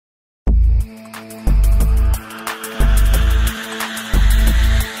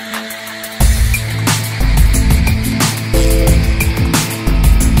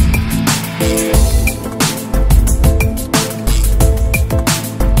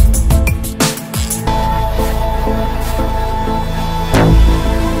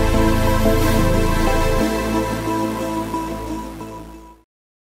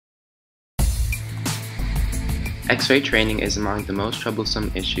X-ray training is among the most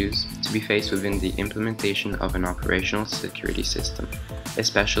troublesome issues to be faced within the implementation of an operational security system,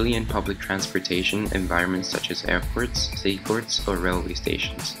 especially in public transportation environments such as airports, seaports, or railway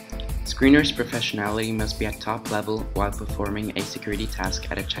stations. Screeners' professionality must be at top level while performing a security task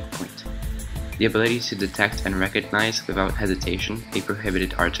at a checkpoint. The ability to detect and recognize without hesitation a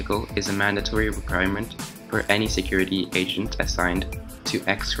prohibited article is a mandatory requirement for any security agent assigned to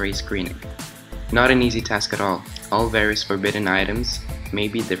X-ray screening. Not an easy task at all. All various forbidden items may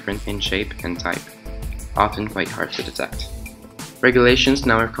be different in shape and type, often quite hard to detect. Regulations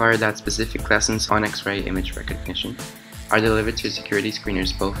now require that specific lessons on X-ray image recognition are delivered to security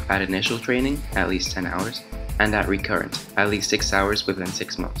screeners both at initial training, at least 10 hours, and at recurrent, at least 6 hours within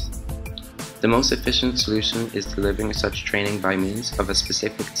 6 months. The most efficient solution is delivering such training by means of a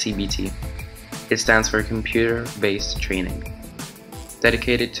specific CBT. It stands for Computer-Based Training,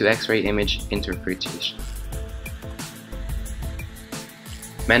 dedicated to X-ray image interpretation.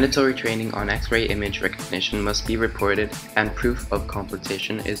 Mandatory training on X-ray image recognition must be reported, and proof of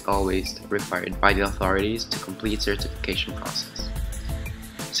completion is always required by the authorities to complete certification process.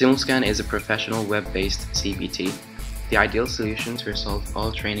 Simulscan is a professional web-based CBT, the ideal solution to resolve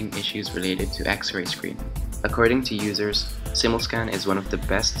all training issues related to X-ray screening. According to users, Simulscan is one of the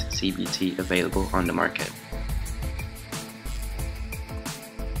best CBT available on the market.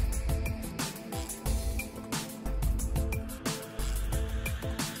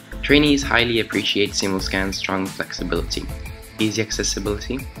 Trainees highly appreciate Simulscan's strong flexibility, easy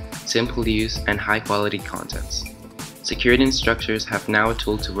accessibility, simple use, and high-quality contents. Security instructors have now a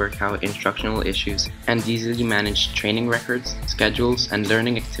tool to work out instructional issues and easily manage training records, schedules, and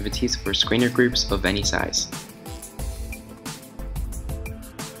learning activities for screener groups of any size.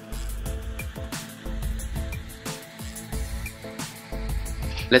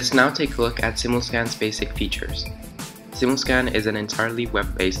 Let's now take a look at Simulscan's basic features. Simulscan is an entirely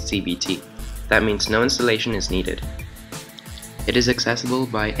web-based CBT. That means no installation is needed. It is accessible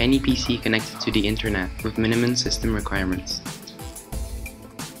by any PC connected to the internet with minimum system requirements.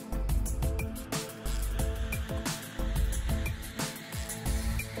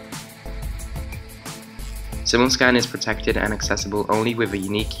 Simulscan is protected and accessible only with a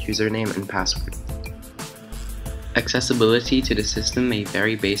unique username and password. Accessibility to the system may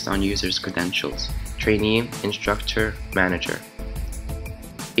vary based on users' credentials: trainee, instructor, manager.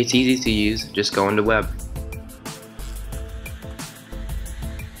 It's easy to use, just go on the web.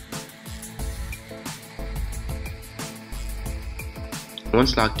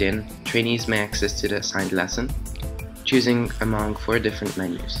 Once logged in, trainees may access to the assigned lesson, choosing among 4 different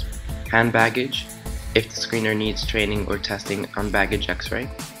menus: hand baggage, if the screener needs training or testing on baggage X-ray,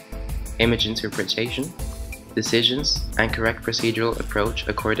 image interpretation, decisions, and correct procedural approach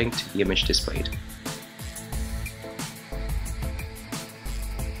according to the image displayed.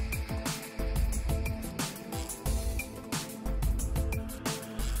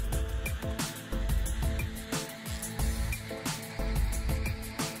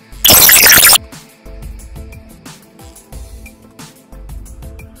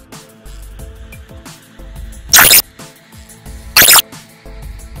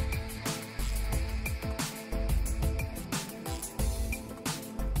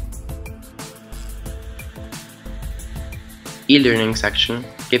 Elearning section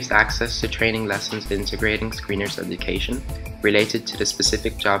gives access to training lessons integrating screeners' education related to the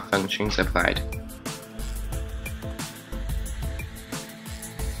specific job functions applied.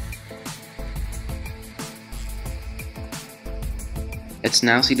 Let's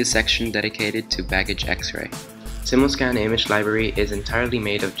now see the section dedicated to baggage X-ray. Simulscan image library is entirely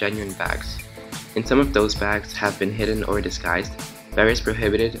made of genuine bags. In some of those bags have been hidden or disguised various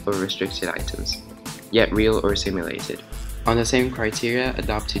prohibited or restricted items, yet real or simulated, on the same criteria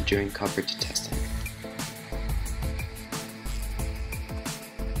adopted during covered testing.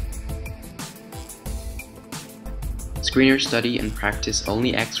 Screeners study and practice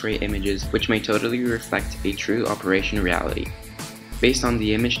only X-ray images which may totally reflect a true operation reality. Based on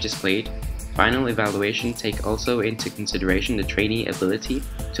the image displayed, final evaluation take also into consideration the trainee ability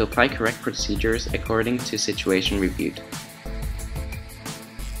to apply correct procedures according to situation reviewed.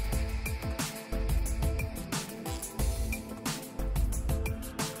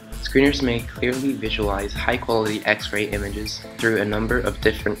 Screeners may clearly visualize high-quality X-ray images through a number of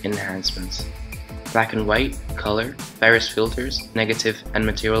different enhancements: black and white, color, various filters, negative, and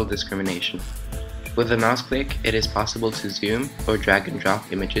material discrimination. With a mouse click, it is possible to zoom or drag and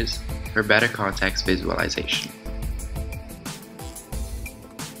drop images for better context visualization.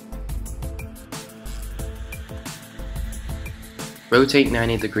 Rotate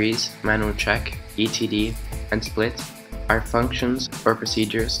 90 degrees, manual check, ETD, and split are functions or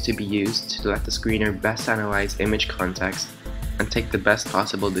procedures to be used to let the screener best analyze image context and take the best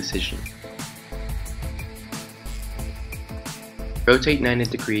possible decision. Rotate 90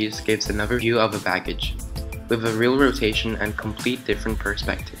 degrees gives another view of a baggage, with a real rotation and complete different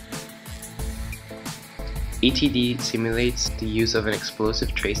perspective. ETD simulates the use of an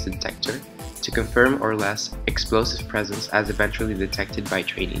explosive trace detector to confirm or less explosive presence as eventually detected by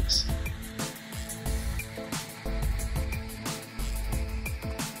trainees.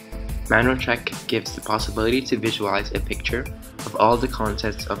 Manual check gives the possibility to visualize a picture of all the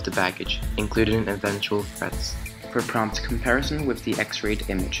contents of the baggage, including eventual threats, for prompt comparison with the X-rayed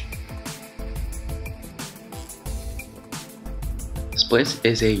image. Split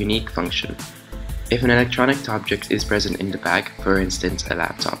is a unique function. If an electronic object is present in the bag, for instance a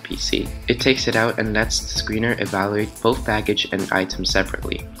laptop PC, it takes it out and lets the screener evaluate both baggage and items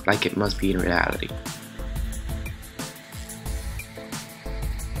separately, like it must be in reality.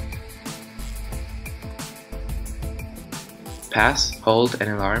 Pass, hold,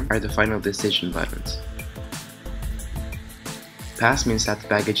 and alarm are the final decision buttons. Pass means that the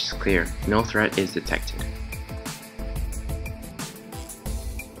baggage is clear, no threat is detected.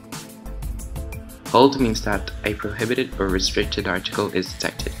 Hold means that a prohibited or restricted article is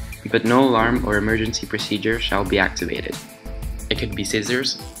detected, but no alarm or emergency procedure shall be activated. It could be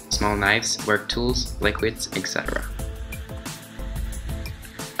scissors, small knives, work tools, liquids, etc.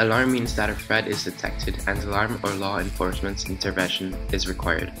 Alarm means that a threat is detected and alarm or law enforcement's intervention is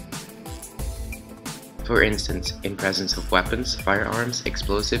required. For instance, in presence of weapons, firearms,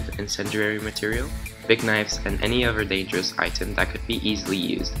 explosive, incendiary material, big knives, and any other dangerous item that could be easily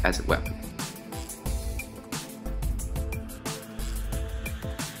used as a weapon.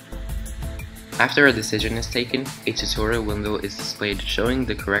 After a decision is taken, a tutorial window is displayed showing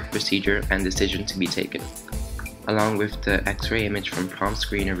the correct procedure and decision to be taken, along with the X-ray image from prompt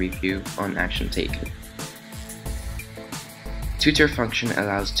screener review on action taken. Tutor function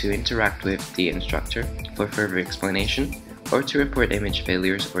allows to interact with the instructor for further explanation or to report image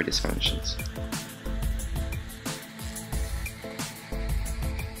failures or dysfunctions.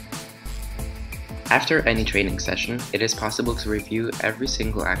 After any training session, it is possible to review every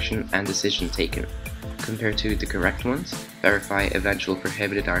single action and decision taken, compare to the correct ones, verify eventual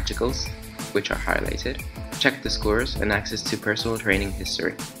prohibited articles, which are highlighted, check the scores, and access to personal training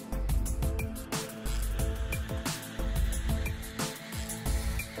history.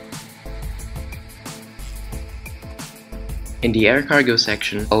 In the air cargo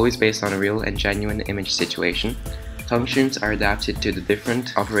section, always based on a real and genuine image situation, functions are adapted to the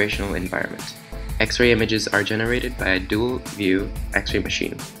different operational environment. X-ray images are generated by a dual-view X-ray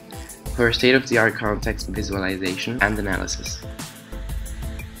machine for state-of-the-art context visualization and analysis.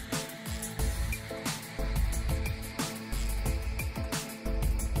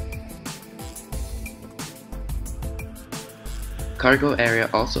 Cargo area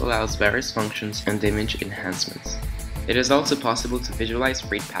also allows various functions and image enhancements. It is also possible to visualize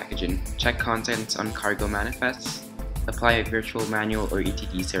freight packaging, check contents on cargo manifests, apply a virtual manual or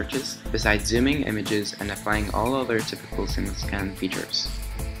ETD searches, besides zooming images and applying all other typical Simulscan features.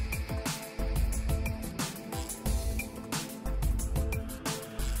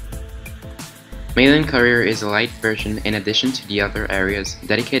 Mail and Courier is a light version in addition to the other areas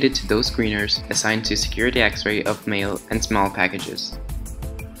dedicated to those screeners assigned to security X-ray of mail and small packages.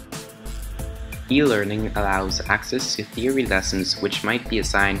 Elearning allows access to theory lessons which might be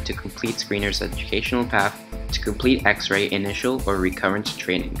assigned to complete screener's educational path to complete X-ray initial or recurrent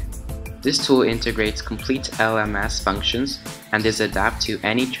training. This tool integrates complete LMS functions and is adapted to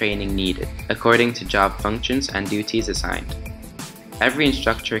any training needed, according to job functions and duties assigned. Every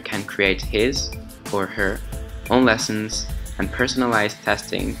instructor can create his or her own lessons and personalized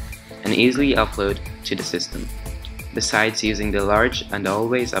testing and easily upload to the system, besides using the large and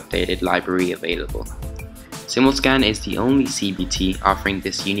always updated library available. Simulscan is the only CBT offering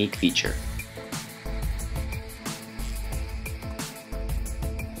this unique feature.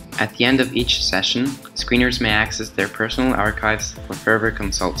 At the end of each session, screeners may access their personal archives for further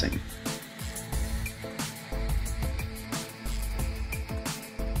consulting.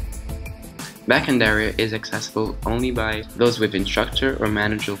 Backend area is accessible only by those with instructor or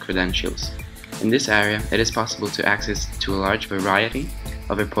managerial credentials. In this area, it is possible to access to a large variety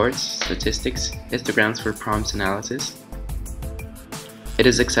of reports, statistics, histograms for prompt analysis. It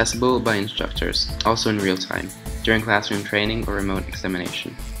is accessible by instructors, also in real time, during classroom training or remote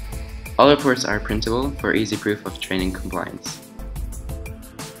examination. All reports are printable for easy proof of training compliance.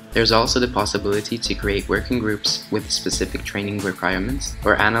 There's also the possibility to create working groups with specific training requirements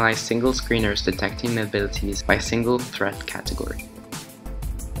or analyze single screeners detecting abilities by single threat category.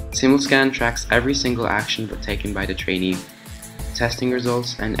 Simulscan tracks every single action taken by the trainee, testing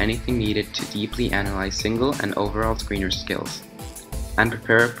results and anything needed to deeply analyze single and overall screener skills, and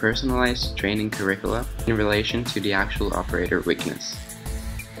prepare personalized training curricula in relation to the actual operator weakness.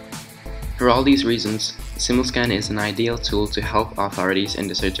 For all these reasons, Simulscan is an ideal tool to help authorities in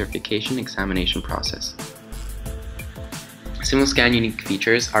the certification examination process. Simulscan unique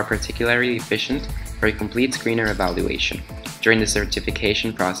features are particularly efficient for a complete screener evaluation during the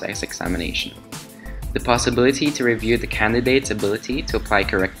certification process examination. The possibility to review the candidate's ability to apply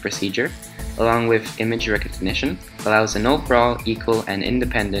correct procedure, along with image recognition, allows an overall equal and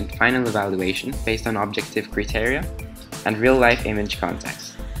independent final evaluation based on objective criteria and real-life image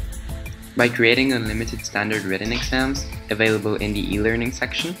context. By creating unlimited standard written exams available in the e-learning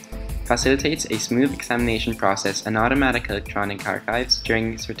section, facilitates a smooth examination process and automatic electronic archives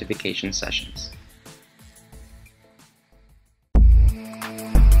during certification sessions.